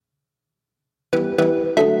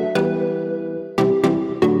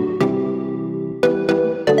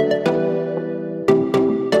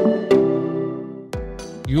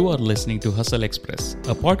You are listening to Hustle Express,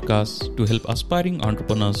 a podcast to help aspiring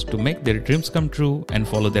entrepreneurs to make their dreams come true and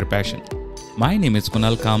follow their passion. My name is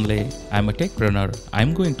Kunal Kamble. I'm a techpreneur.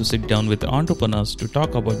 I'm going to sit down with entrepreneurs to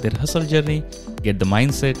talk about their hustle journey, get the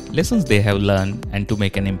mindset, lessons they have learned, and to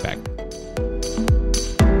make an impact.